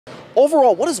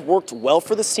Overall, what has worked well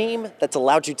for this team that's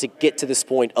allowed you to get to this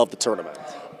point of the tournament?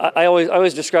 I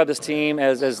always describe this team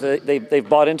as they've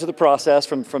bought into the process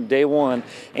from day one,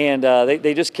 and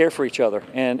they just care for each other,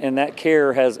 and that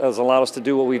care has allowed us to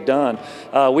do what we've done.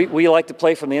 We like to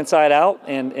play from the inside out,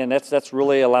 and that's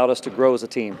really allowed us to grow as a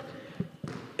team.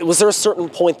 Was there a certain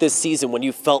point this season when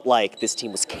you felt like this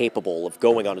team was capable of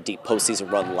going on a deep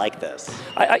postseason run like this?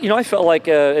 I felt like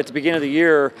at the beginning of the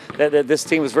year that this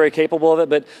team was very capable of it,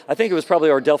 but I think it was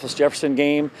probably our Delphus-Jefferson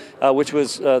game, which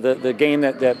was the game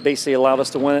that basically allowed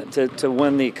us to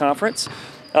win the conference.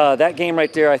 That game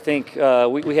right there, I think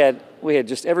we had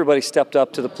just everybody stepped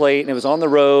up to the plate, and it was on the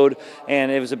road,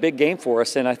 and it was a big game for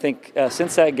us. And I think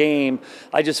since that game,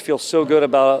 I just feel so good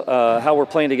about how we're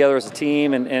playing together as a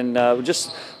team, and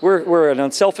we're an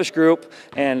unselfish group,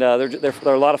 and they're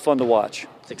a lot of fun to watch.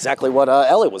 That's exactly what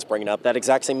Elliot was bringing up, that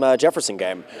exact same Jefferson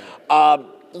game.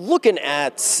 Looking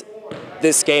at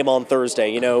this game on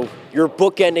Thursday, you're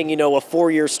bookending, a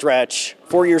 4-year stretch.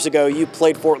 4 years ago, you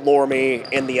played Fort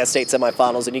Loramie in the S-State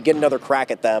semifinals, and you get another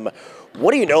crack at them.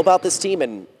 What do you know about this team,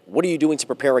 and what are you doing to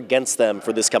prepare against them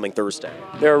for this coming Thursday?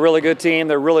 They're a really good team.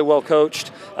 They're really well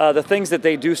coached. The things that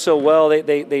they do so well,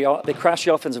 they crash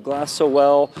the offensive glass so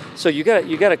well. So you got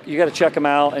to check them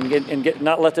out and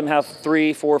not let them have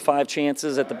 3, 4, 5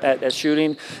 chances at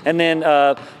shooting. And then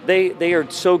they are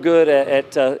so good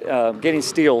at getting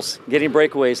steals, getting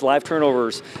breakaways, live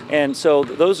turnovers, and so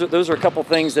those are a couple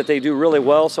things that they do really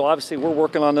well. So obviously we're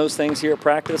working on those things here at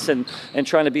practice and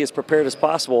trying to be as prepared as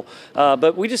possible.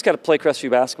 But we just got to play Crestview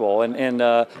basketball. And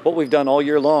what we've done all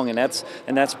year long, and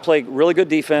that's play really good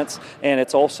defense, and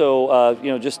it's also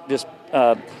just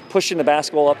pushing the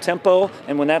basketball up tempo.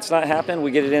 And when that's not happening, we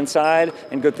get it inside,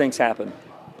 and good things happen.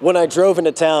 When I drove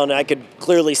into town, I could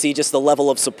clearly see just the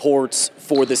level of support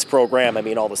for this program. I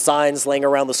mean, all the signs laying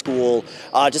around the school.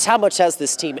 Just how much has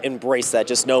this team embraced that,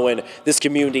 just knowing this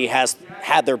community has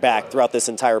had their back throughout this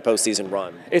entire postseason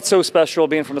run? It's so special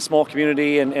being from a small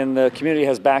community, and the community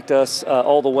has backed us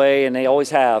all the way, and they always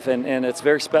have, and it's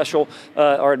very special.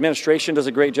 Our administration does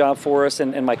a great job for us,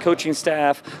 and my coaching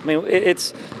staff. I mean,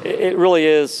 it really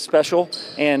is special,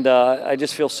 and I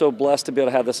just feel so blessed to be able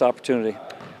to have this opportunity.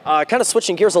 Kind of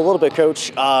switching gears a little bit,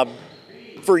 Coach,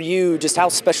 for you, just how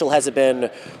special has it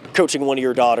been coaching one of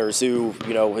your daughters who,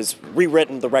 has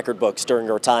rewritten the record books during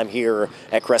her time here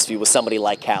at Crestview with somebody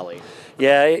like Callie?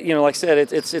 Yeah, like I said,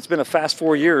 it's been a fast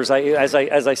 4 years. As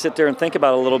I sit there and think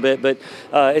about it a little bit, but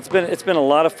it's been a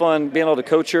lot of fun being able to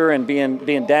coach her and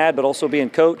being dad, but also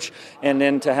being coach, and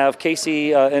then to have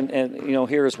Casey and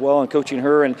here as well and coaching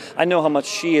her. And I know how much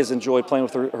she has enjoyed playing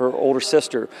with her older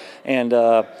sister. And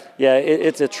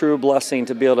it's a true blessing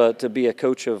to be able to be a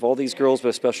coach of all these girls, but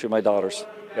especially my daughters.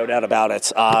 No doubt about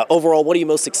it. Overall, what are you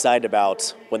most excited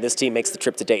about when this team makes the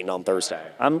trip to Dayton on Thursday?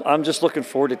 I'm just looking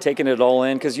forward to taking it all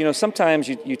in, because sometimes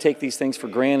you take these things for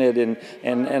granted,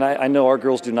 and I know our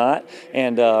girls do not.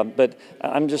 But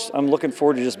I'm looking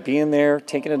forward to just being there,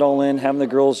 taking it all in, having the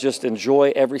girls just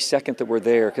enjoy every second that we're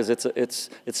there, because it's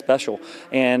special.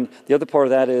 And the other part of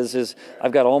that is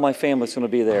I've got all my family that's going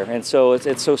to be there, and so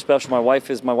it's so special. My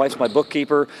wife's my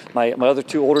bookkeeper. My other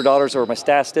 2 older daughters are my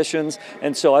statisticians,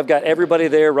 and so I've got everybody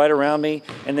there right around me,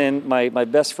 and then my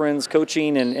best friends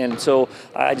coaching, and so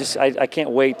I can't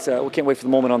wait. We can't wait for the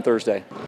moment on Thursday.